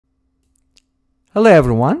Hello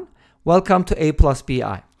everyone, welcome to A plus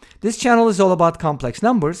BI. This channel is all about complex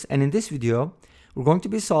numbers, and in this video we're going to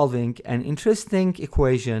be solving an interesting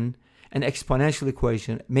equation, an exponential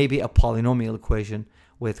equation, maybe a polynomial equation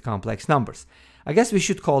with complex numbers. I guess we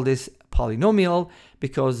should call this polynomial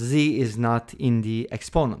because z is not in the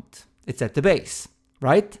exponent, it's at the base,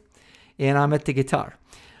 right? And I'm at the guitar.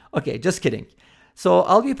 Okay, just kidding. So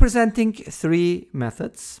I'll be presenting three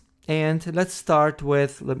methods, and let's start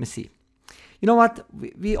with, let me see. You know what?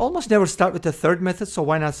 We almost never start with the third method, so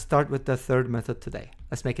why not start with the third method today?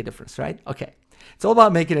 Let's make a difference, right? Okay. It's all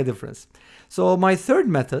about making a difference. So my third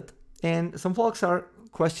method, and some folks are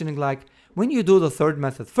questioning like, when you do the third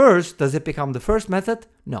method first, does it become the first method?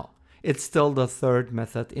 No. It's still the third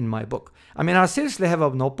method in my book. I mean, I seriously have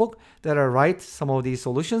a notebook that I write some of these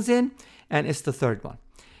solutions in, and it's the third one.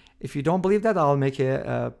 If you don't believe that, I'll make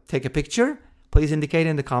take a picture. Please indicate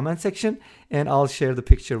in the comment section, and I'll share the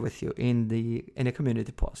picture with you in a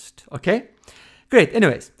community post. Okay, great.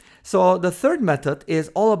 Anyways, so the third method is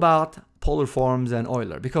all about polar forms and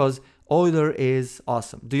Euler, because Euler is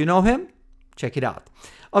awesome. Do you know him? Check it out.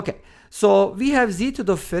 Okay, so we have z to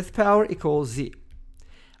the fifth power equals z.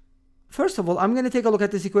 First of all, I'm going to take a look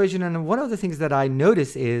at this equation, and one of the things that I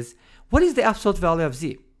notice is, what is the absolute value of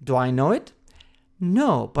z? Do I know it?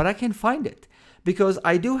 No, but I can find it, because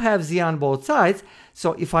I do have z on both sides.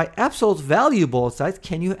 So if I absolute value both sides,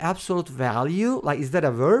 can you absolute value? Like, is that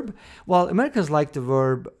a verb? Well, Americans like the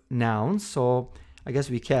verb nouns, so I guess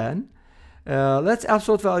we can. Let's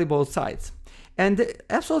absolute value both sides. And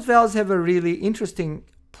the absolute values have a really interesting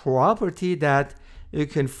property that you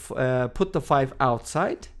can put the 5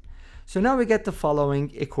 outside. So now we get the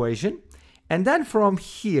following equation. And then from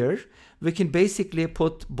here, we can basically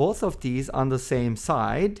put both of these on the same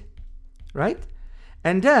side, right?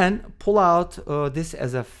 And then pull out this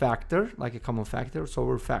as a factor, like a common factor. So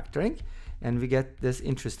we're factoring, and we get this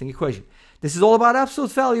interesting equation. This is all about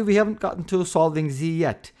absolute value. We haven't gotten to solving z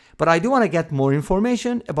yet, but I do want to get more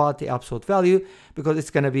information about the absolute value because it's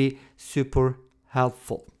going to be super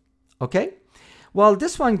helpful. Okay, well,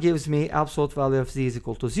 this one gives me absolute value of z is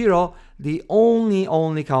equal to 0, the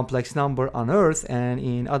only complex number on Earth and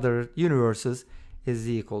in other universes is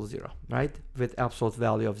z equals 0, right? With absolute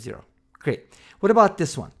value of 0. Great. What about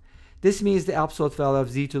this one? This means the absolute value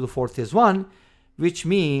of z to the fourth is 1, which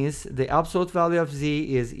means the absolute value of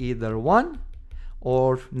z is either 1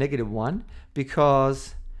 or -1,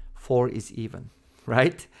 because 4 is even,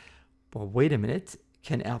 right? But wait a minute.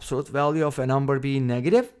 Can absolute value of a number be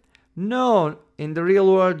negative? No. In the real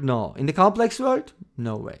world, no. In the complex world,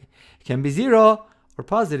 no way. It can be 0 or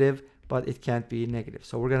positive, but it can't be negative.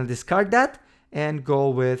 So we're going to discard that and go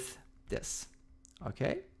with this.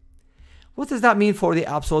 Okay? What does that mean for the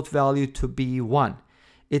absolute value to be 1?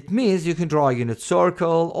 It means you can draw a unit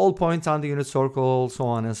circle, all points on the unit circle, so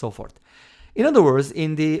on and so forth. In other words,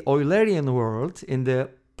 in the Eulerian world, in the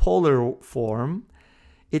polar form,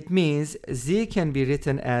 it means z can be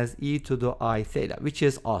written as e to the I theta, which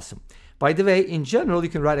is awesome. By the way, in general, you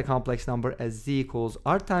can write a complex number as z equals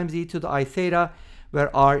r times e to the I theta,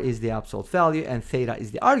 where r is the absolute value and theta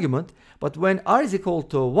is the argument. But when r is equal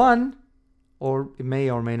to 1, or it may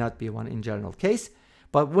or may not be 1 in general case,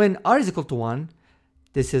 but when r is equal to 1,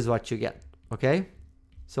 this is what you get, okay?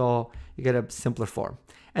 So you get a simpler form.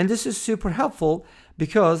 And this is super helpful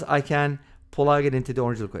because I can plug it into the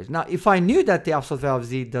original equation. Now, if I knew that the absolute value of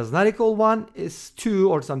z does not equal 1, is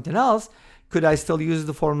 2 or something else, could I still use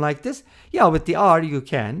the form like this? Yeah, with the r you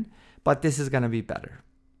can, but this is going to be better,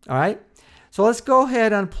 all right? So let's go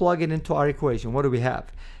ahead and plug it into our equation. What do we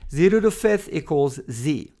have? 0 to the fifth equals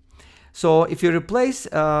z. So if you replace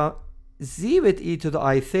z with e to the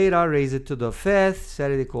I theta, raise it to the fifth,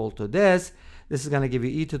 set it equal to this. This is going to give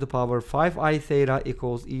you e to the power 5i theta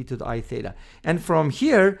equals e to the I theta. And from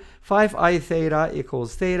here, 5i theta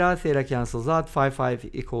equals theta. Theta cancels out. 5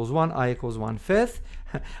 equals 1. I equals 1/5.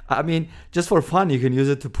 I mean, just for fun, you can use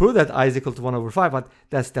it to prove that I is equal to 1 over 5, but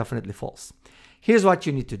that's definitely false. Here's what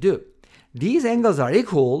you need to do. These angles are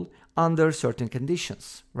equal under certain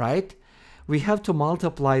conditions, right? We have to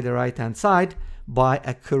multiply the right-hand side by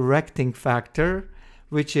a correcting factor,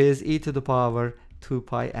 which is e to the power 2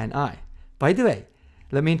 pi n I. By the way,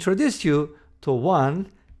 let me introduce you to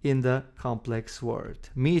 1 in the complex world.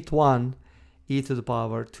 Meet 1, e to the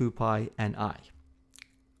power 2 pi n I.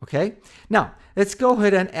 Okay? Now, let's go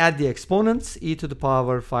ahead and add the exponents. E to the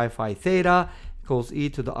power 5i theta equals e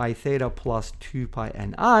to the I theta plus 2 pi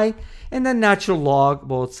n I. And then natural log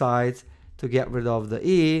both sides to get rid of the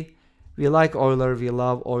e. We like Euler, we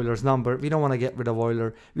love Euler's number. We don't want to get rid of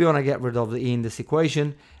Euler. We want to get rid of the e in this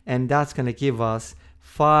equation, and that's going to give us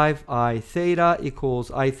 5I theta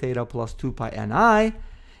equals I theta plus 2 pi ni.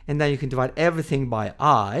 And then you can divide everything by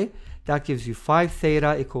I. That gives you 5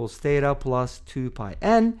 theta equals theta plus 2 pi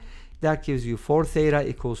n. That gives you 4 theta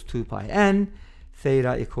equals 2 pi n.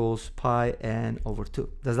 Theta equals pi n over 2.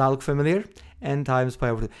 Does that look familiar? N times pi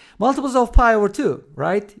over 2. Multiples of pi over 2,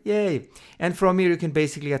 right? Yay. And from here, you can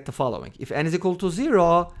basically get the following. If n is equal to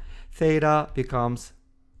 0, theta becomes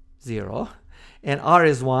 0. And r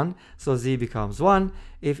is 1, so z becomes 1.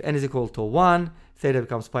 If n is equal to 1, theta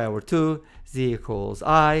becomes pi over 2, z equals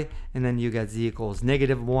I, and then you get z equals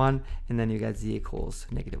 -1, and then you get z equals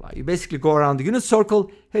 -I. You basically go around the unit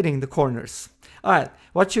circle, hitting the corners. All right,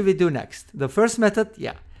 what should we do next? The first method,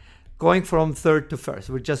 yeah, going from third to first.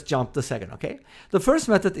 We just jumped the second, okay? The first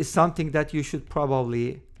method is something that you should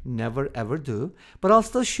probably never ever do, but I'll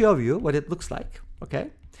still show you what it looks like, okay?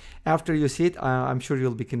 After you see it, I'm sure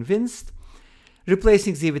you'll be convinced.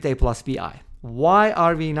 Replacing z with a plus bi. Why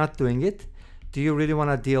are we not doing it? Do you really want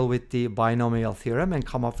to deal with the binomial theorem and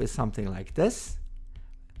come up with something like this?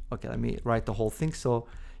 Okay, let me write the whole thing so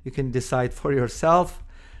you can decide for yourself.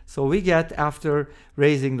 So we get, after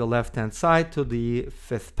raising the left-hand side to the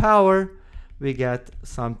 5th power, we get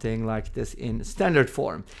something like this in standard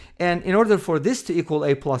form. And in order for this to equal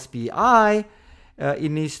a plus bi,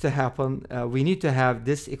 it needs to happen, we need to have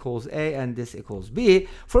this equals a and this equals b.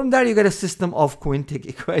 From there, you get a system of Quintic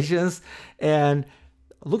equations, and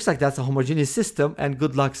looks like that's a homogeneous system, and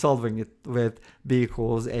good luck solving it with b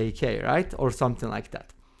equals ak, right? Or something like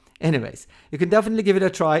that. Anyways, you can definitely give it a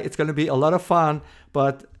try. It's going to be a lot of fun,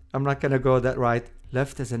 but I'm not going to go that right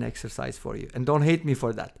left as an exercise for you. And don't hate me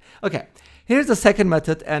for that. Okay, here's the second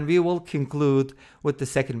method, and we will conclude with the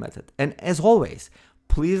second method. And as always,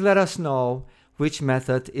 please let us know which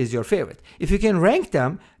method is your favorite. If you can rank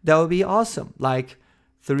them, that would be awesome. Like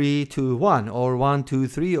 3, 2, 1, or 1, 2,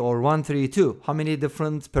 3, or 1, 3, 2. How many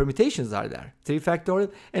different permutations are there? 3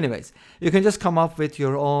 factorial? Anyways, you can just come up with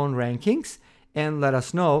your own rankings and let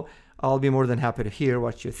us know. I'll be more than happy to hear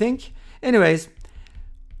what you think. Anyways,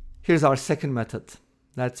 here's our second method.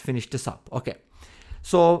 Let's finish this up. Okay,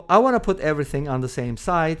 so I want to put everything on the same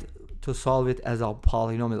side to solve it as a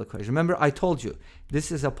polynomial equation. Remember, I told you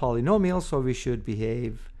this is a polynomial, so we should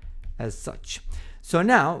behave as such. So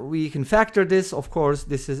now we can factor this. Of course,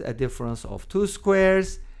 this is a difference of 2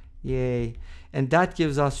 squares. Yay. And that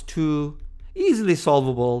gives us 2 easily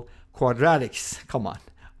solvable quadratics. Come on.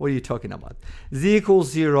 What are you talking about? Z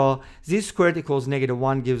equals 0. Z squared equals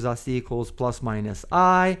 -1 gives us z equals plus minus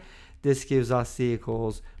I. This gives us z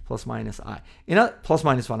equals plus minus I. Plus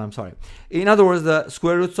minus 1, I'm sorry. In other words, the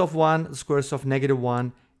square roots of 1, the square roots of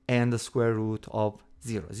 -1, and the square root of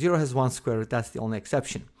 0. 0 has 1 square root. That's the only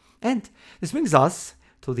exception. And this brings us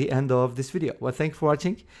to the end of this video. Well, thanks for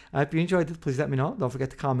watching. I hope you enjoyed it. Please let me know. Don't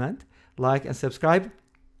forget to comment, like, and subscribe.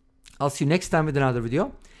 I'll see you next time with another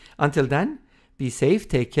video. Until then, be safe,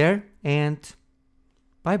 take care, and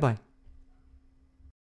bye-bye.